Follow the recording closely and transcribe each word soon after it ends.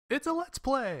It's a let's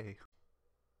play.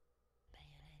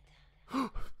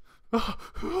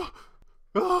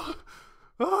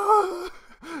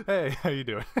 Hey, how you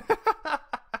doing?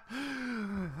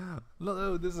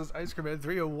 Hello, this is Ice Cream Man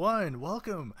 301.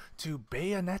 Welcome to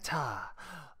Bayonetta.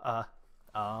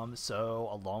 So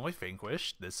along with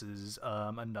Vanquish, this is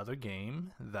another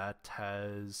game that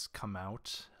has come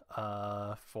out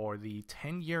for the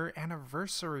 10-year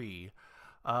anniversary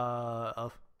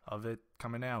of it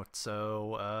coming out.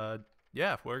 So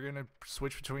yeah, we're gonna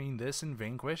switch between this and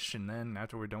Vanquish, and then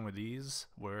after we're done with these,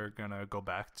 we're gonna go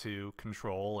back to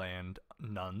Control and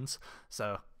Nuns.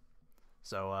 So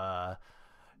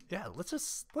yeah, let's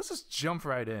just jump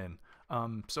right in.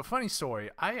 So funny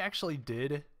story, I actually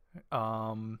do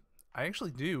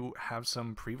have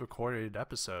some pre-recorded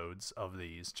episodes of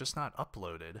these, just not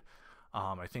uploaded.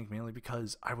 I think mainly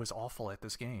because I was awful at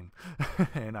this game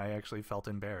and I actually felt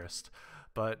embarrassed.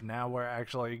 But now we're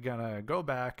actually gonna go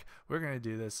back. We're gonna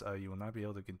do this. You will not be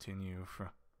able to continue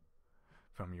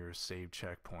from your save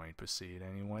checkpoint. Proceed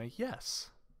anyway.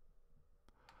 Yes.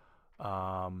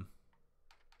 I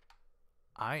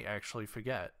actually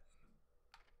forget.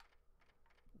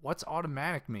 What's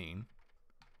automatic mean?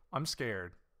 I'm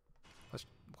scared.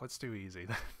 Let's do easy.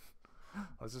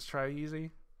 Let's just try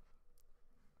easy.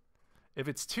 If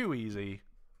it's too easy,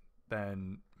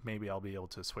 then maybe I'll be able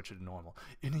to switch it to normal.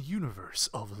 In a universe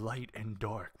of light and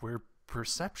dark where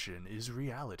perception is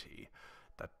reality.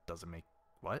 That doesn't make...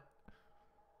 What?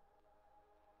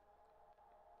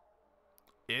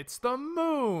 It's the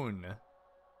moon!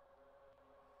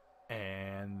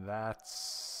 And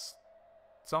that's...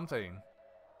 something.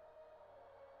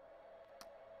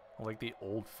 I like the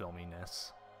old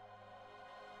filminess.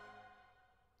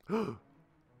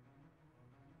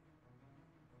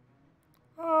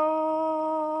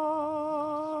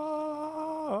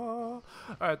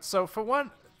 Alright, so for one,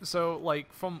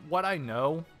 like from what I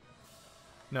know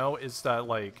is that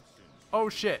like, oh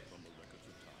shit.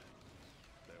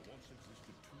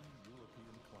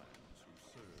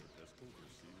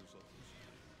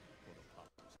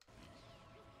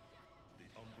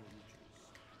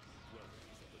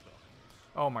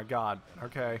 Oh my god.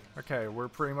 Okay, we're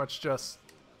pretty much just...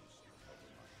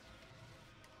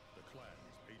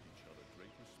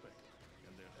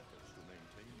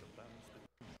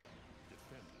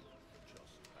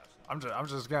 I'm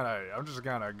just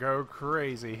gonna go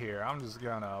crazy here. I'm just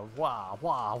gonna wah.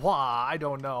 I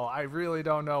don't know. I really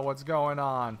don't know what's going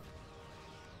on.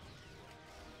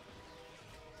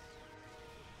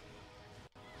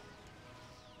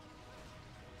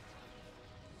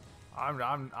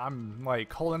 I'm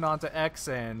like holding on to X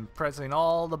and pressing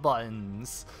all the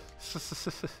buttons.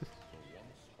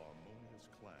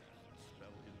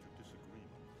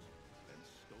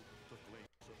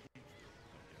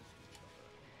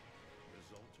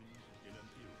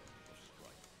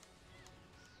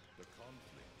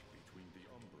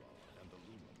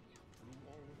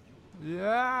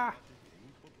 Yeah.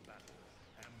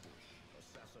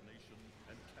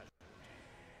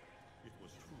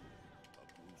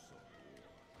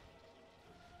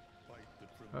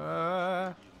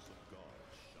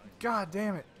 God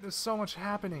damn it, there's so much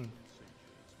happening.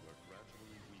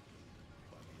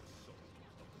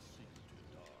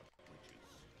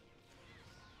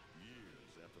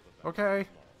 Okay.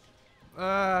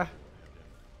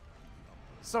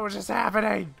 So much is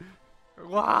happening.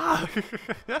 Wow.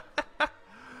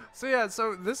 So yeah,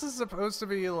 so this is supposed to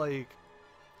be like,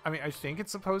 I mean, I think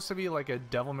it's supposed to be like a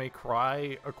Devil May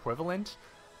Cry equivalent.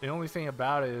 The only thing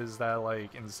about it is that,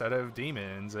 like, instead of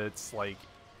demons, it's like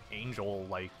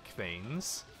angel-like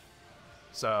things.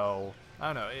 So, I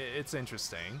don't know, it's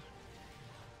interesting.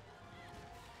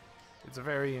 It's a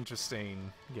very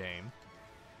interesting game.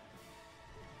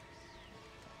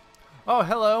 Oh,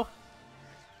 hello!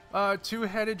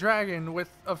 Two-headed dragon with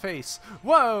a face.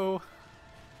 Whoa!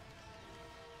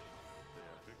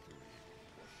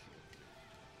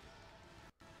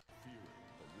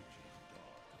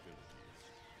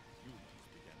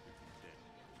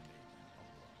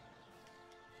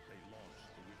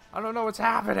 I don't know what's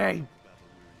happening!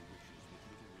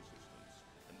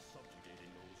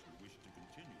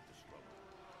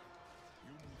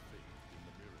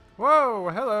 Whoa,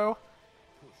 hello!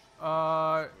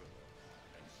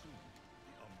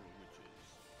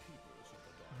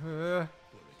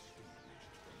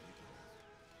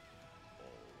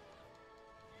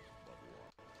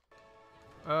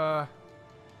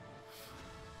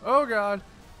 Oh god!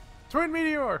 Twin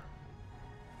Meteor!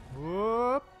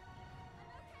 Whoop!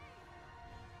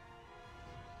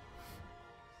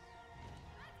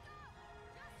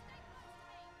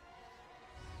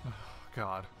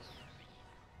 God.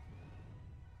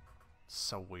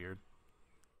 So weird.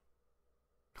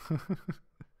 A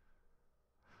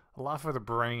lot for the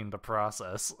brain to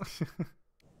process.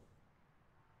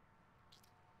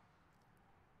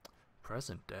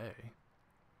 Present day.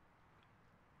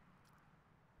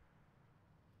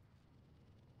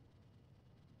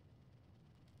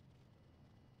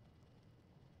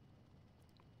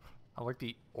 I like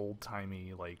the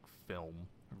old-timey, like, film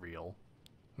reel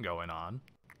going on.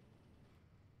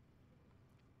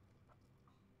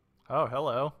 Oh,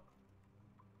 hello.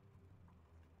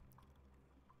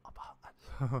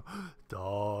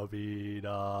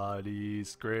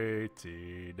 Davidadis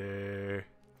gretine.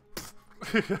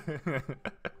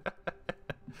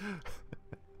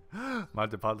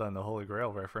 Monty Python and the Holy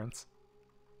Grail reference.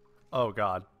 Oh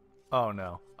god. Oh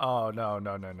no. Oh no,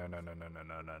 no, no, no, no, no, no, no,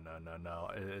 no, no, no, no, no.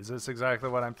 Is this exactly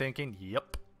what I'm thinking?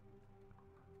 Yep.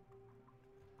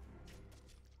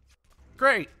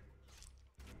 Great.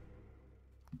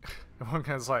 One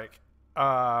guy's like,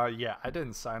 yeah, I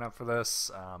didn't sign up for this.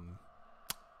 I'm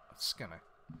just gonna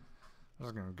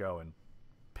go and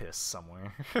piss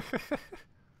somewhere.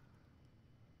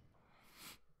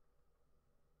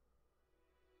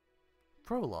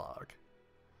 Prologue.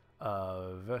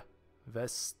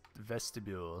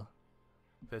 Vestibule.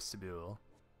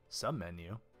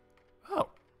 Submenu.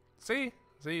 Oh, see,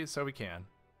 so we can.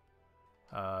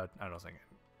 I don't think.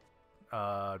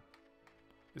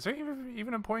 Is there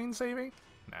even a point in saving?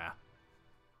 Nah.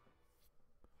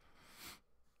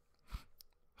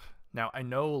 Now, I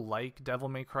know, like Devil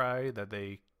May Cry, that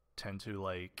they tend to,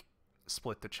 like,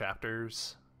 split the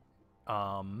chapters.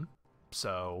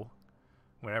 So,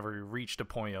 whenever we reach the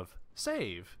point of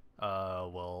save,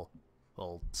 we'll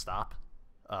stop,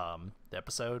 the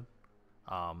episode.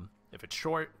 If it's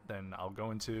short, then I'll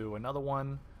go into another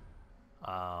one.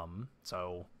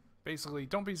 So, basically,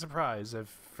 don't be surprised if,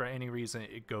 for any reason,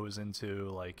 it goes into,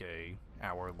 like, a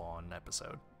hour-long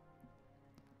episode.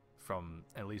 From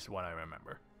at least what I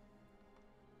remember.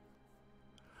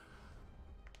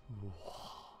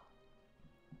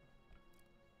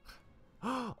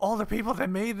 All the people that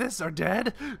made this are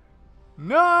dead?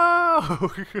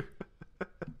 No!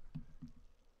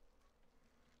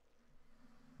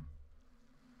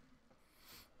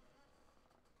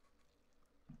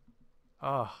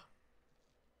 Oh.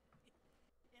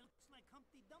 It looks like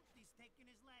Humpty Dumpty's taking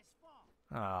his last fall.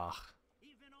 Ah.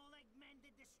 Even old Eggman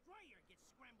the Destroyer gets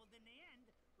scrambled in the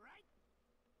end, right?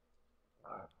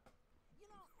 You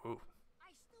know, Ooh.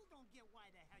 I still don't get why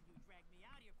the hell you drag me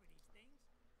out here for these things.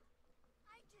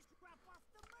 I just drop off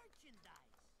the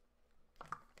merchandise.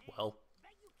 Well.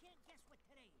 Bet you can't guess what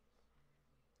today is.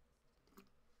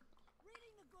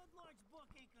 Reading the good Lord's book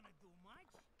ain't gonna do much.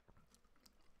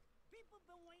 People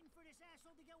been waiting for this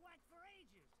asshole to get whacked for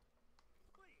ages.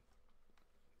 Please.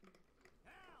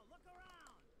 Hell, look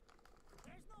around.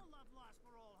 There's no love lost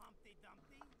for old Humpty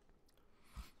Dumpty.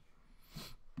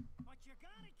 But you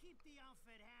gotta keep the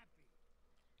outfit happy.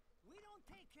 We don't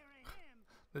take care of him.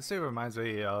 This dude reminds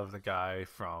me of the guy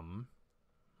from,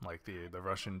 like, the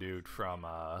Russian dude from,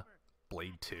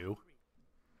 Blade 2.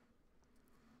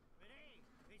 But hey,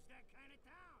 it's that kind of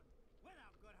town.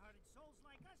 Without good-hearted souls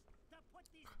like us to put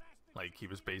these bastards. Like, he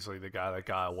was basically the guy that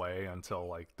got away until,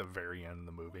 like, the very end of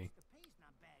the movie. The pay's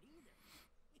not bad either.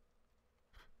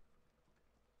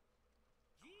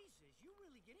 Jesus, you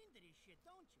really get into this shit,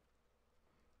 don't you?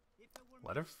 If it were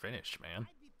Let her finish, man.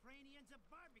 I'd be praying he ends up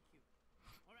barbecue,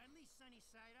 or at least sunny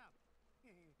side up.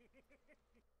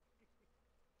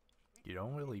 You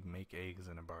don't really make eggs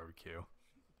in a barbecue.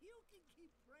 You can keep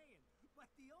praying, but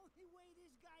the only way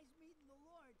this guy's meeting the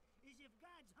Lord is if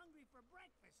God's hungry for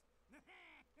breakfast.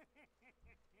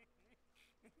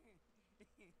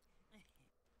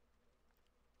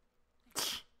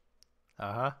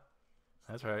 Uh-huh.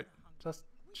 That's right. Just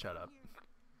shut up.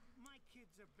 My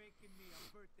kids are baking me a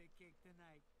birthday cake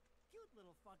tonight. Cute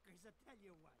little fuckers, I tell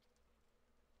you what.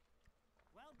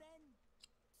 Well then,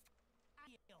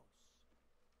 adios.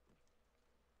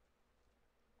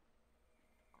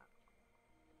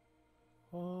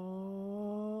 Oh.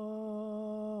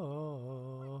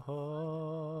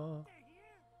 They're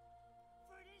here?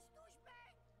 For this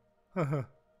douchebag? I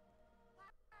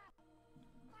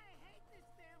hate this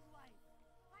damn light.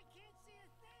 I can't see a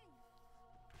thing.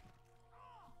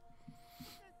 Oh,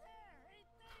 they're there,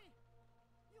 ain't they?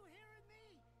 You hearing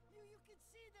me? You can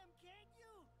see them, can't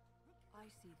you?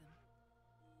 I see them.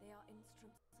 They are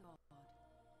instruments of God,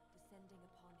 descending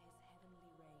upon his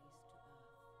heavenly rays to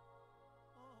earth.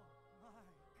 Oh my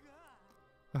God.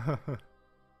 Dear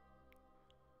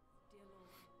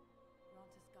Lord,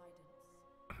 grant us guidance,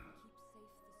 and keep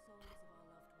safe the souls of our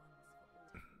loved ones for all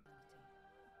eternity.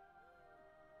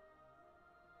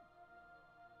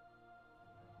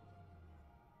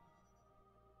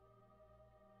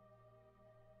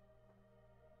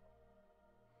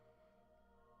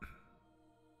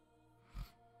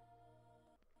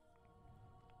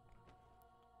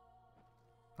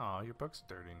 Aw, your book's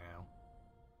dirty now.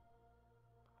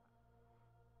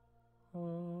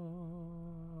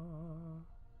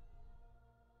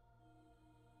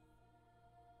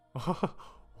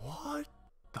 What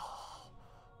the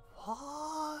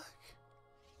fuck?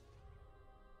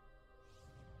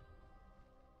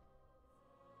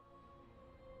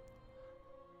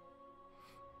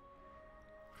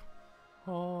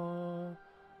 Oh,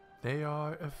 they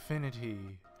are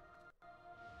affinity.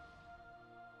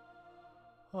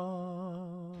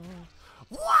 Oh.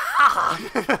 What?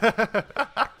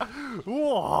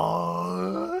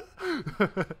 What?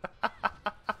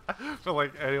 For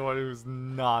like anyone who's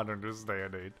not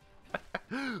understanding.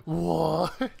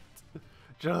 What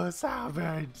just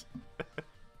happened?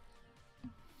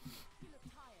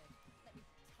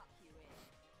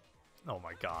 Oh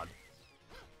my god.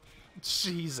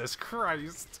 Jesus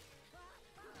Christ.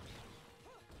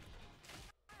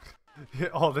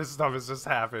 All this stuff is just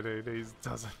happening. He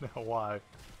doesn't know why.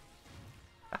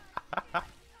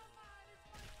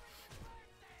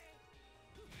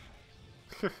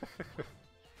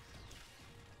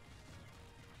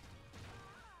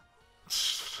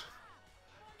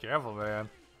 Careful, man.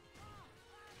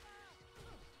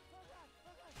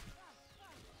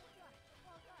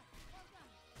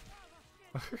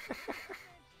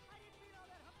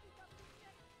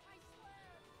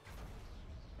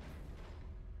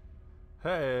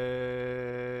 Hey.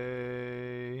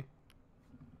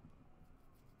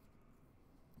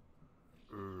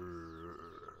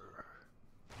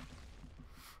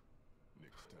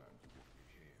 Next time you want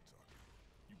your hands on me,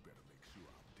 you better make sure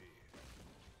I'm dead.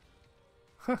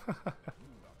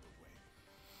 Move out the way.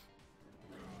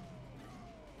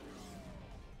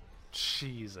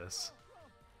 Jesus.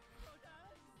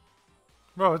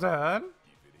 Rodan?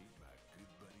 If it ain't my good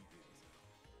buddy Denzel,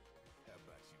 how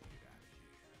about you get out of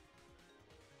here?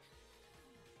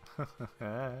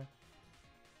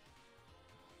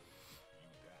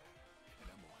 You die, and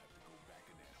I'm gonna have to go back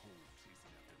in that hole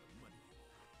chasing after the money.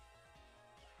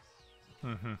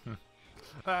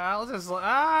 I'll just You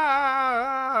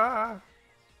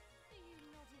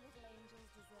naughty little angels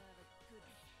deserve a good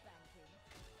spanking.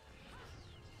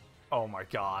 Oh my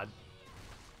god.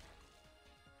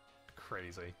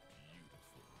 Crazy.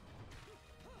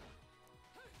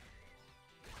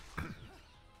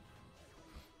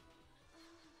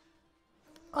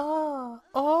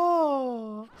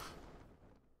 Oh.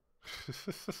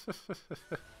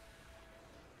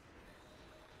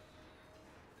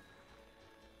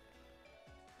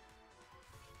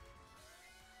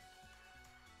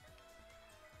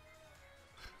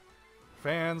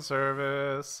 Fan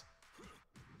service.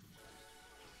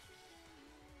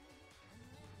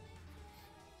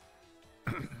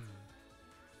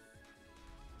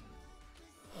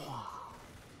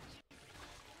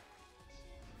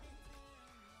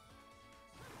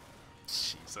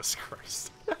 Jesus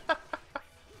Christ.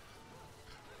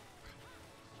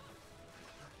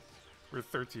 We're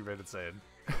 13 minutes in.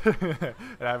 And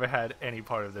I haven't had any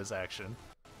part of this action.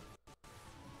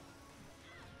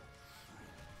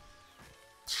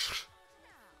 Now,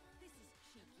 this is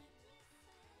cheeky.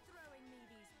 Throwing me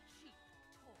these cheap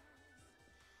toys.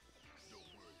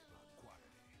 Don't worry about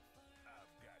quantity.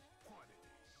 I've got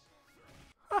quantities.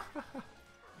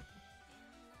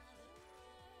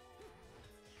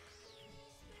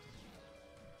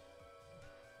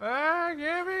 Ah,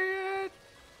 give me it!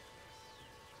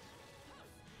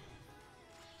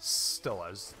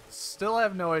 Still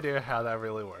have no idea how that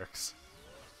really works.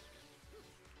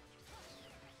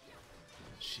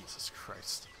 Jesus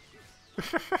Christ.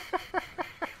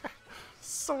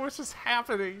 So much is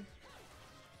happening.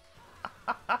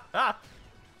 Oh,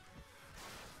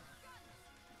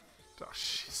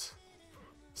 jeez.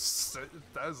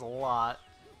 That is a lot.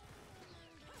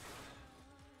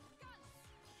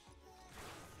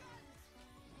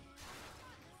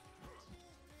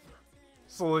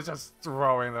 Slowly just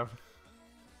throwing them.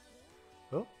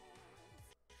 Oh.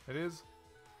 It is.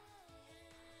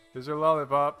 Here's your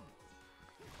lollipop.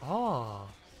 Oh.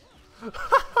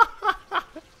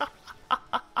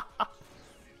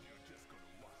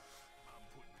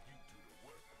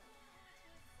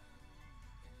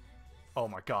 Oh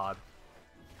my god.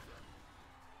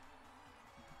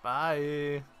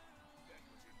 Bye.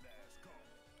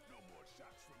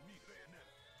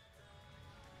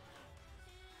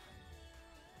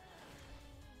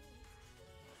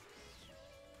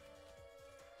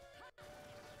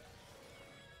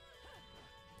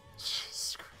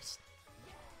 Jesus Christ.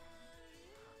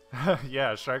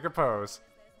 Yeah, strike a pose.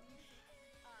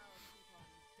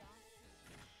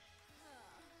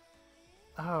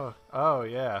 Oh,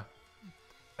 yeah.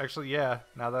 Actually, yeah.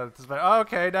 Now that it's been,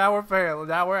 okay, now we're playing.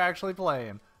 Now we're actually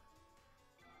playing.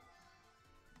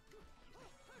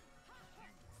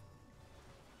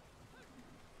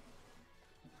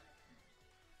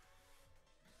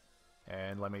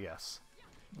 And let me guess.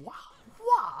 Wah,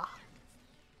 wah.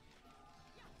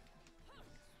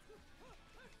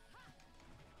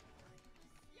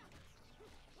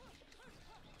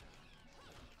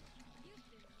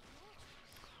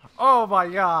 Oh my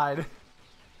god.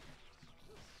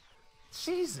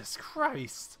 Jesus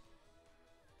Christ.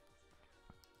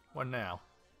 What now?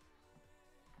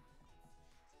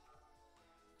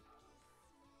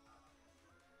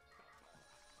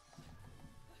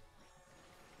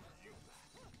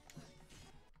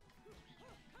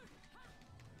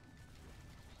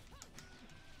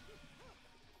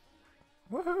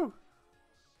 Woohoo!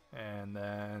 And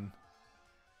then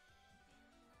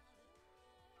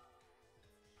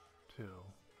 2.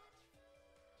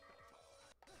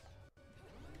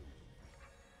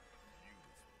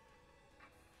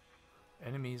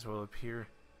 Enemies will appear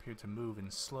to move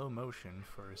in slow motion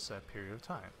for a set period of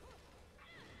time.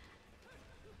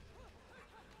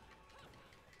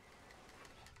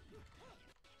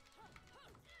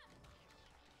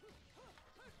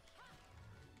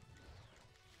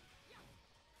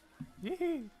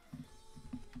 Yee!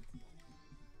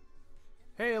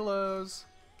 Halos!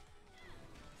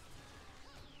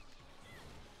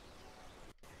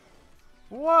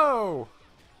 Whoa!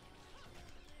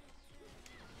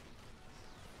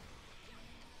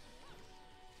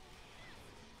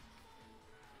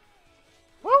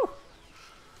 Woo!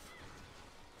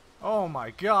 Oh my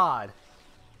god!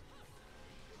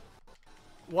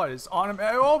 What is on him?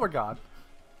 Oh my god!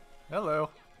 Hello.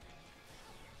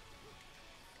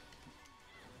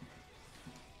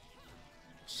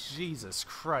 Jesus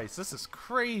Christ, this is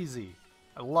crazy.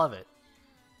 I love it.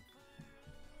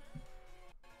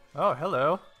 Oh,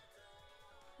 hello.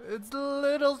 It's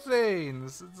little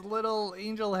things. It's little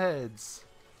angel heads.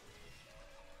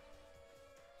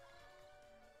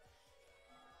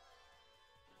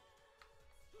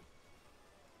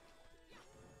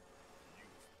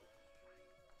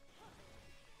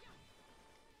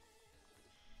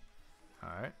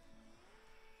 Alright.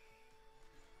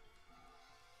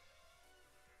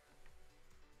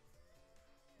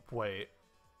 Wait.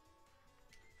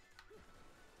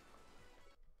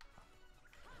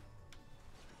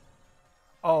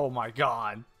 Oh my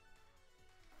god.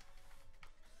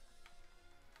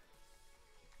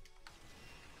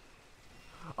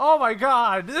 Oh my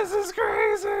god, this is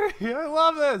crazy! I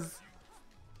love this!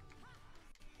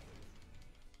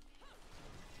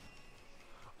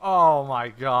 Oh my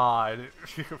god.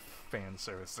 Fan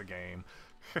service the game.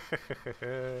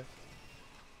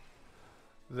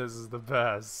 This is the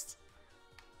best.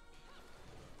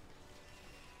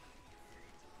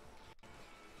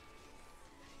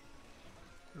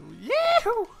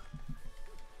 Yee-hoo!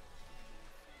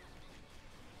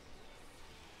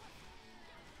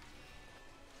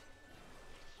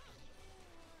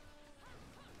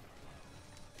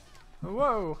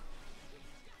 Whoa!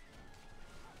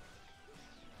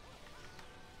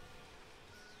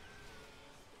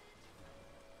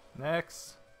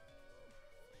 Next.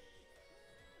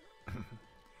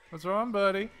 What's wrong,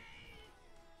 buddy?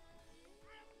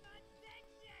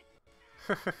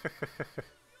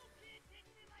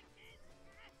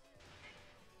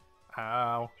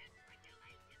 Ow.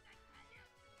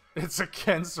 It's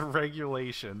against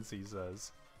regulations, he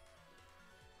says.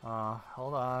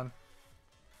 Hold on.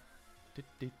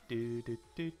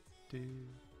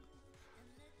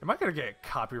 Am I gonna get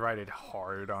copyrighted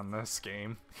hard on this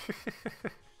game?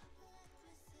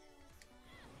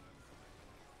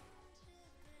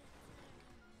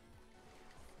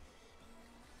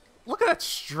 Look at that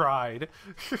stride.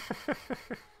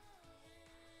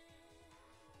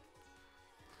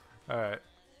 Alright.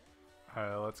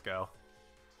 Alright, let's go.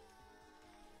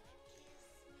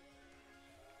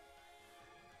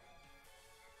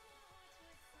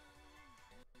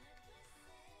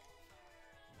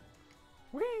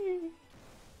 Whee!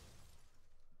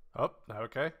 Oh,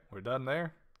 okay. We're done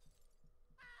there.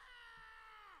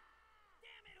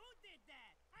 Damn it, who did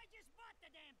that? I just bought the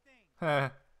damn thing. Heh.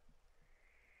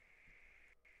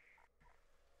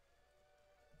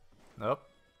 Nope.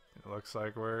 It looks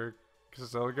like we're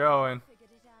still going. Figured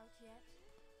it out yet?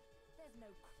 There's no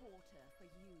quarter for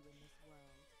you in this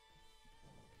world.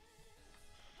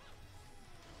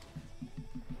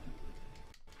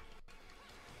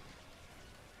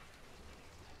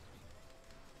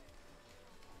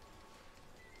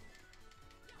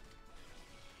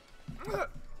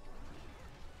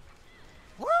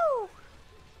 Woo!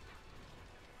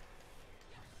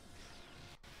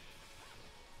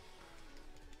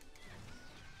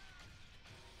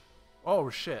 Oh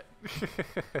shit.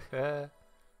 I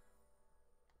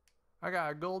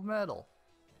got a gold medal.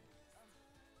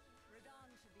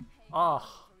 Oh.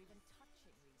 For even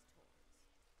touching these toys.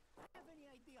 Have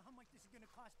any idea how much this is gonna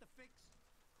cost to fix?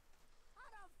 How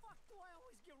the fuck do I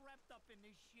always get wrapped up in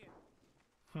this shit?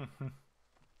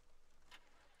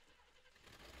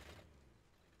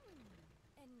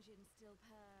 Engine still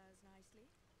purrs nicely.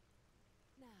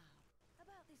 Now,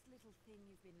 about this little thing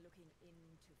you've been looking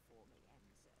into for me,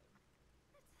 Enzo.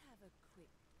 Let's have a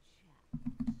quick chat.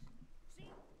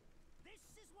 See? This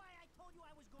is why I told you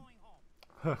I was going home.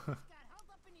 Just got held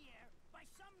up in the air by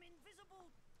some invisible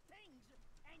things,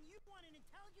 and you want an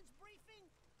intelligence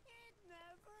briefing? It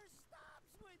never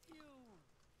stops with you.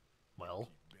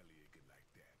 Well. Keep belly aching like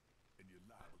that, and you're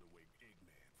liable to wake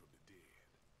Eggman from the dead.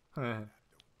 Heh. I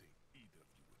don't think either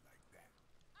of you would like that.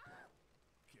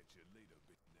 Catch you later,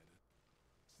 Bayonetta.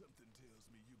 Something tells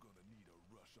me you're gonna need a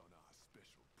rush on our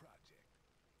special project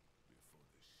before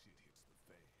the shit hits the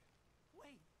fan.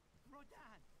 Wait,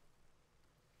 Rodan.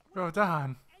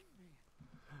 Rodan. Eggman.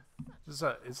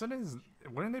 Isn't his?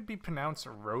 Wouldn't it be pronounced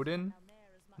Rodin,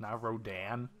 not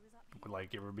Rodan?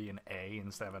 Like it would be an A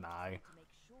instead of an I. To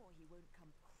make sure he won't come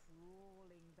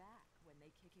crawling back when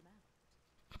they kick him out.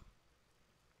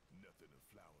 Nothing a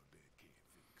flower bed can't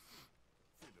fix.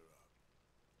 Fill her up.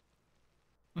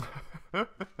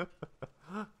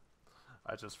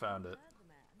 I just found it. Heard the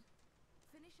man.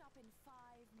 Finish up in 5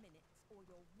 minutes, or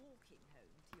you're walking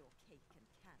home to your cake and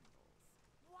candles.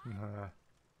 What?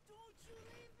 Don't you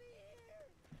leave me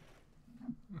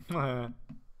here.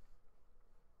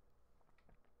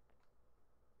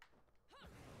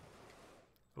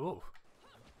 Ooh.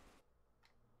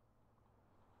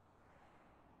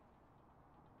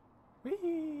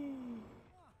 Whee!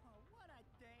 Oh, what a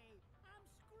day. I'm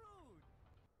screwed.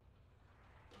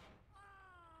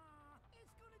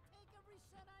 It's gonna take every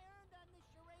cent I earned on this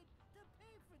charade to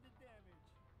pay for the damage.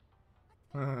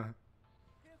 I tell you,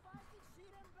 if I could see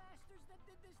them bastards that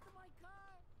did this to my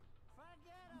car,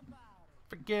 forget about it.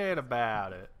 Forget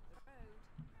about it.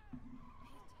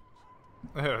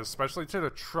 Especially to the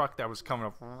truck that was coming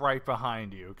up right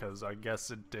behind you, because I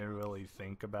guess it didn't really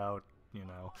think about, you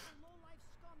know. All the low-life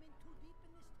scum in too deep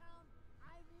in this town,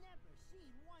 I've never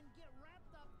seen one get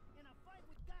wrapped up in a fight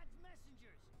with God's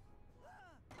messengers.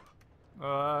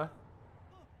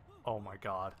 Oh my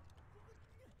god.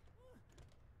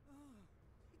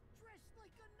 Dressed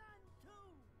like a nun,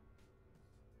 too.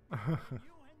 When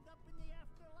you end up in the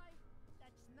afterlife,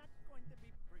 that's not going to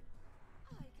be pretty.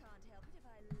 I can't help it if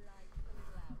I like the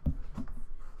little outfits.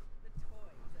 The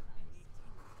toys are nice.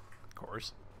 Of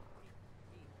course.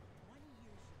 20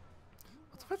 years ago, you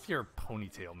What's with your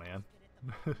ponytail, man?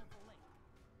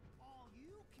 all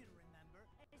you can remember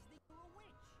is that you're a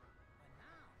witch. But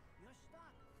now, you're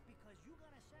stuck because you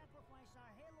gotta sacrifice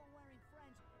our halo-wearing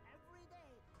friends every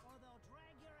day or they'll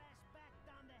drag your ass back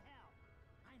down to hell.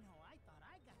 I know I thought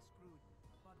I got screwed,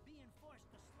 but being forced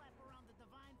to slap around the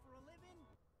divine for a living,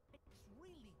 it's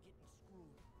really getting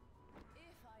screwed.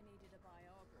 If I needed a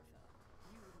biographer,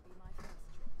 you would be my first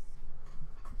choice.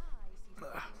 I see to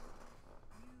it.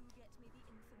 You get me the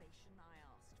information I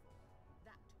asked for.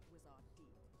 That was our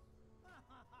deal.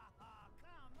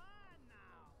 Come on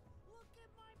now! Look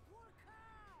at my poor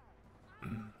car!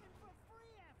 I'm working for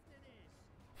free after this!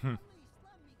 At least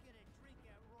let me get a drink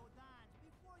at Rodon's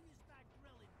before you start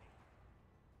grilling me.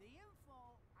 The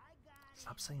info I got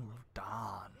Stop is saying good.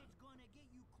 Rodon. It's gonna get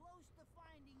you close to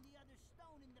finding the other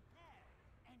stone in the pair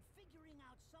and figuring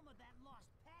out some of that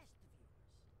lost past of yours.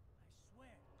 I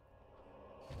swear.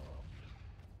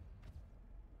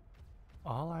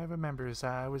 All I remember is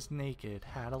I was naked,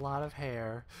 had a lot of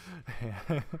hair.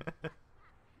 After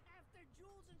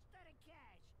jewels instead of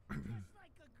cash. Just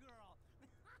like a girl.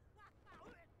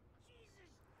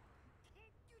 Jesus!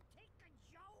 Can't you take a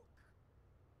joke?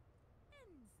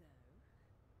 Enzo,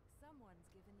 someone's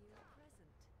given you a present.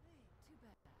 Too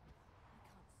bad. I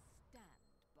can't stand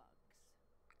bugs.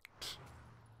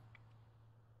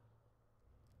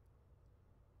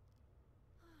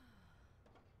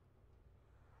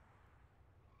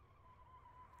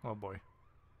 Oh boy.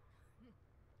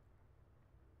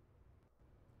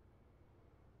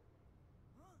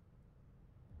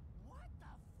 What the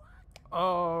fuck?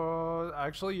 Oh,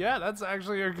 actually, yeah, that's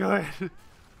actually a good.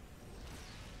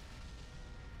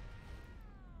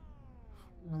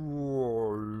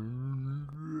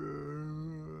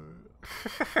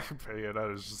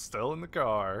 Bayonetta's just still in the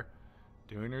car,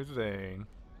 doing her thing.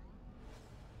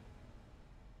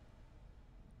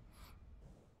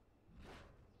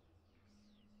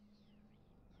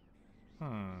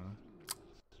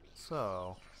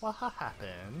 So, what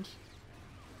happened?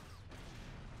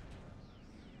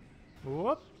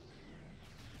 Whoop.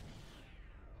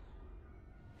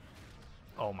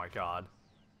 Oh my god.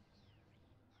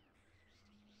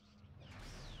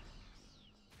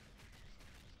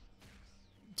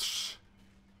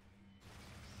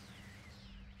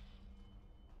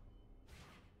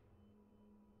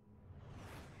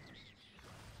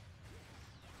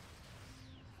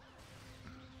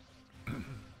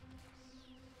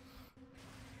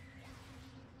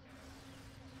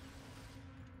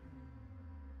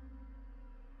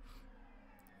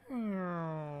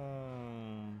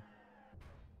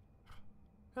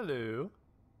 Hello. You.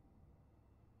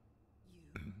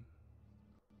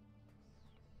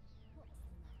 What's the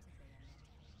matter, Bayonetta?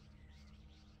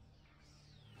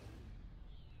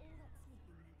 All that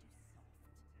sleeping made you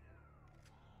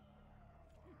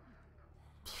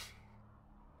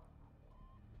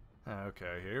soft.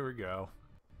 Okay, here we go.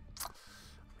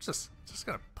 Just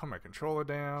gonna put my controller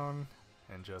down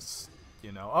and just,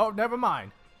 you know. Oh, never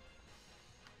mind.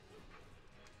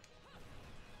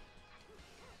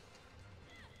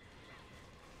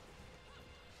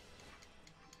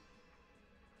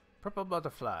 Purple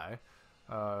butterfly.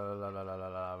 La la la la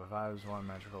la. Revives one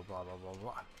magical. Blah blah blah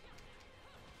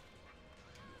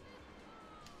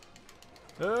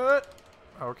blah.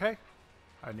 Okay.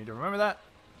 I need to remember that.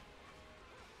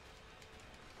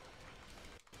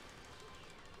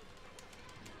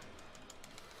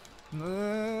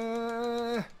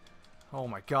 Oh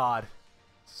my god.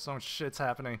 So much shit's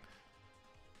happening.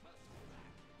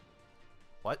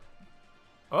 What?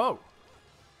 Oh!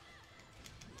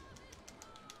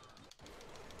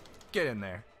 Get in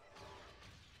there.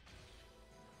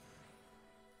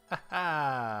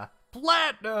 Haha!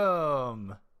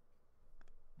 Platinum!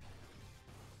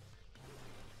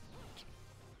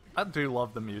 I do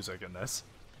love the music in this.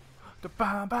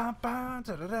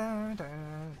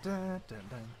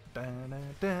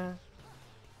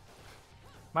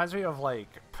 Reminds me of like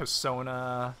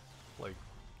Persona, like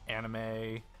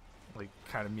anime, like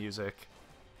kind of music.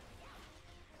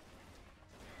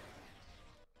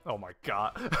 Oh my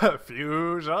god.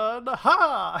 Fusion!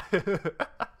 Ha!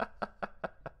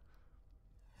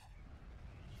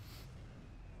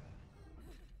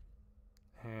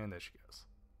 And there she goes.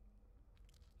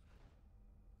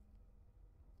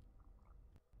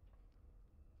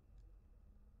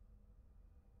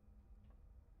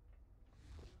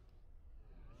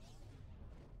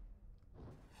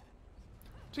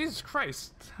 Jesus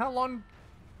Christ. How long?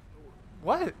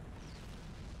 What?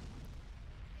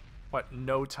 What,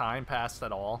 no time passed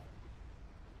at all?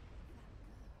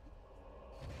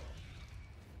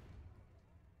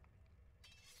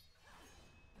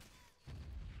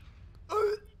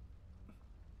 Oh.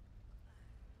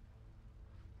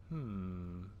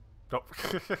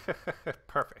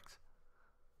 Perfect.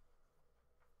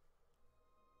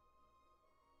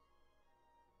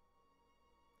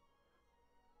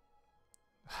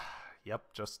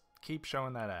 Yep, just keep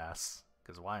showing that ass.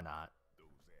 Because why not?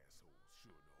 Those assholes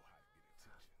sure know how to get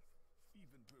attention.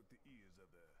 Even perk the ears of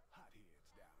the hotheads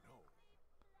down home.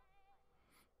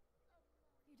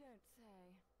 You don't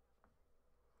say.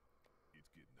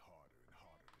 It's getting harder and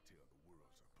harder to tell the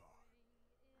worlds apart.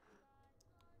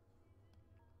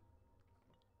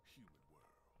 Human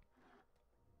world.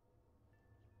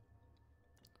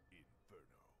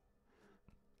 Inferno.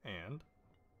 And?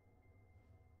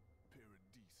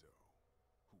 Paradiso.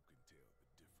 Who can tell the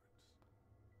difference?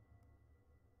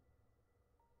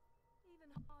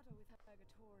 Even harder with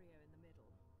Purgatorio in the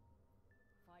middle.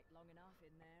 Fight long enough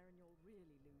in there and you'll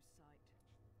really lose sight.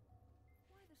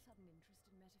 Why the sudden interest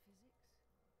in metaphysics?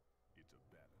 It's a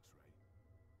balance, right?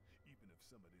 Even if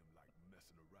some of them like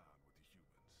messing around with the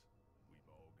humans, we've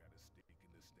all got a stake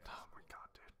in the status Oh my quo. god,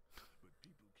 dude. But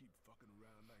people keep fucking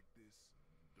around like this,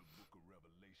 the Book of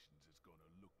Revelations is gonna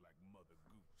look like Mother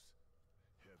Goose.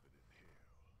 Heaven and hell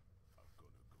are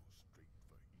gonna go straight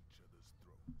for each other's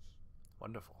throats.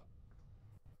 Wonderful.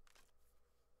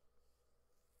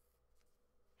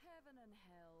 Heaven and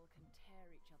hell can tear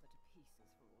each other to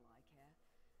pieces for all I care.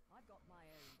 I've got my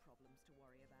own problems to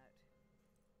worry about.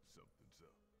 Something's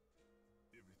up.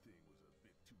 Everything was a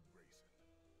bit too brazen,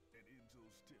 and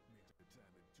Enzo's tip makes the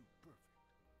timing too perfect.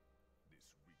 This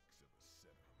reeks of a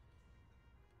setup.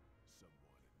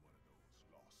 Someone in one of those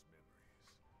lost memories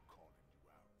calling you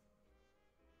out.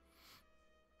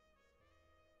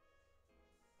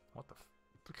 What the f...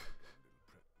 Got a little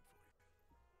present for you.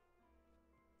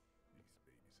 These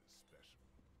babies are special.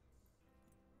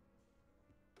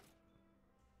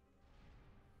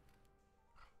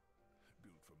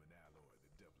 Built from an alloy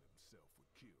the devil himself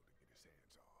would kill to get his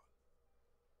hands on.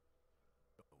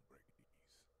 Don't break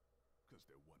these, because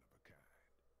they're one of a kind.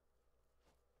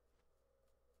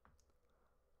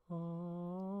 Oh.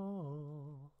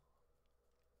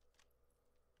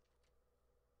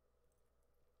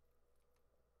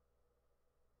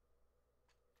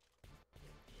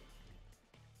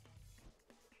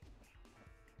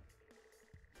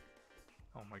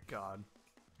 Oh my god.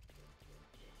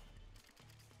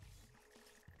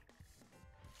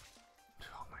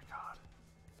 Oh my god.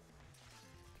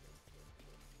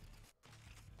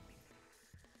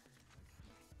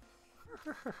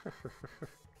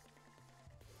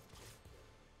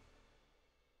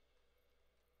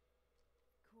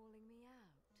 Calling me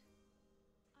out.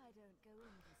 I don't go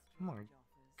into Oh my strange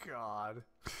offers. god.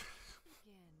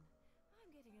 Again, I'm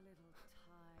getting a little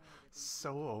tired of these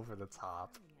So over the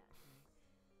top. coming at me.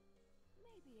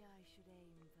 Maybe I should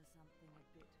aim for something a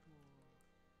bit more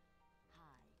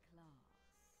high class.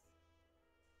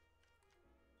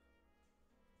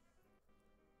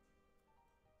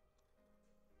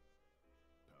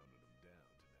 Pounding them down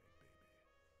tonight, baby.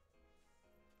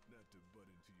 Not to butt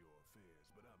into your affairs,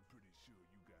 but I'm pretty sure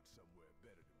you got somewhere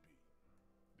better to be.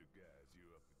 The guys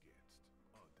you're up against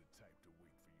aren't the type to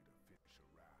wait for you to finish a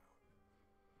round.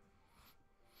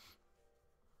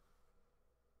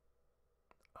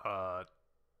 So,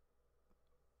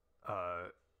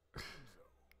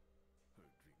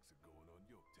 her drinks are going on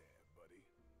your tab, buddy.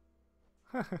 You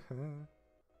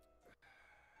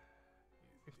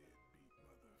deadbeat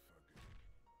motherfucker.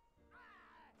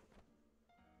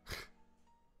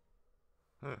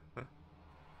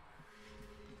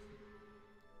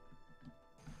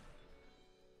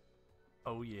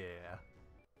 Oh yeah.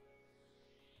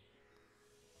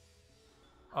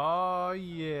 Oh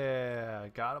yeah.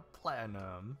 Got a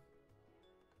platinum.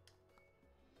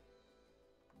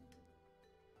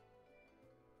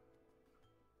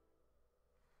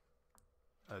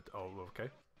 Oh, okay.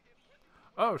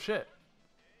 Oh shit.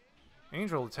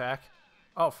 Angel attack.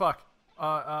 Oh fuck.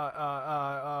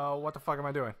 What the fuck am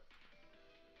I doing?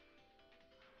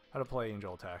 How to play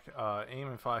angel attack. Aim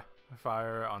and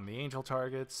fire on the angel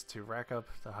targets to rack up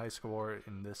the high score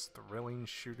in this thrilling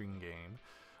shooting game.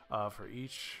 For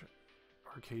each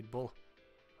arcade bull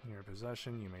in your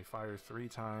possession, you may fire 3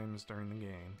 times during the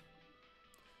game.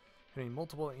 Hitting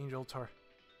multiple angel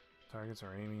targets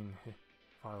or aiming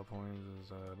file points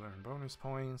is earn bonus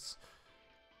points.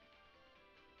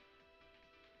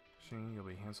 You'll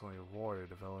be handsomely rewarded,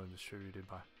 developed and distributed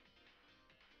by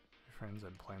your friends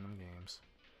at PlatinumGames.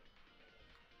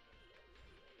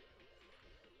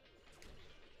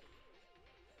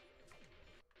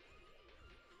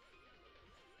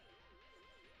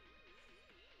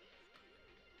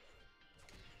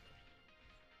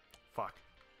 Fuck.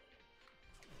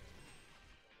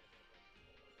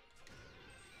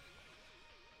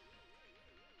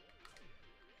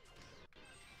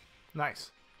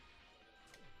 Nice.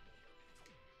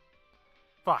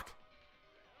 Fuck.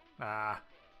 Ah,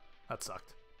 that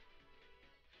sucked.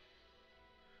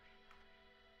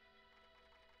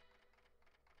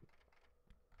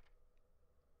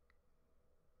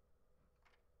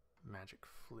 Magic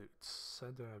flutes.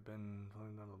 Said to have been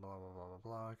blah blah blah blah blah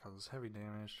blah. Causes heavy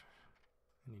damage.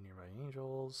 Any nearby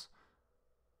angels.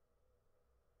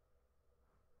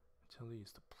 Utility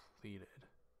is depleted.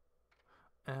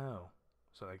 Oh.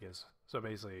 So I guess. So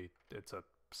basically, it's a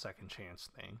second chance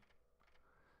thing.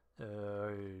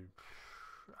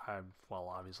 Well,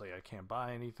 obviously I can't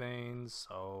buy anything,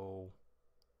 so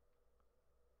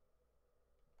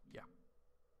yeah.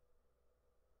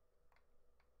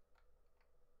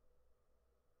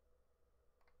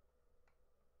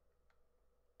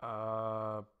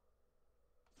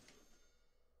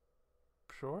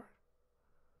 Sure.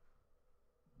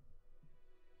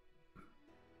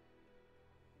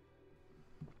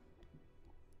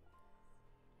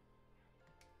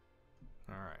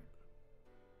 All right.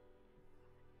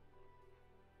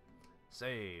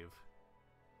 Save.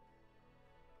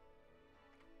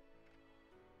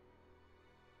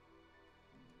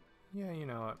 Yeah, you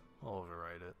know what? I'll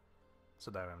overwrite it so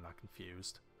that I'm not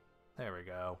confused. There we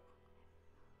go.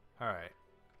 Alright.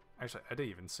 Actually, I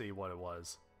didn't even see what it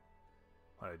was.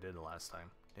 What I did the last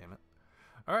time. Damn it.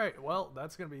 Alright, well,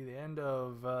 that's going to be the end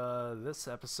of this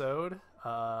episode.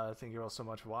 Thank you all so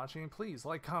much for watching. Please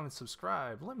like, comment,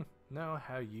 subscribe. Let me know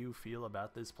how you feel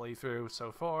about this playthrough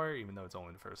so far, even though it's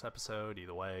only the first episode.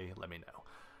 Either way, let me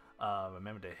know.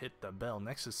 Remember to hit the bell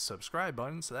next to the subscribe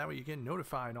button so that way you get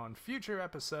notified on future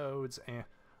episodes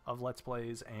of Let's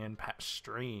Plays and past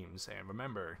streams. And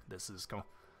remember, this is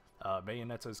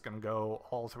Bayonetta is going to go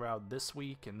all throughout this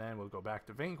week, and then we'll go back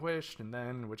to Vanquished, and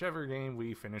then whichever game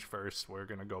we finish first, we're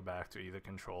going to go back to either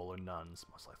Control or Nuns.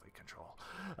 Most likely Control.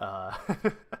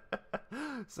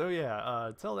 So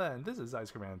yeah, till then, this is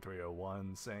Ice Command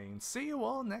 301 saying, see you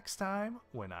all next time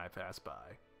when I pass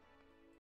by.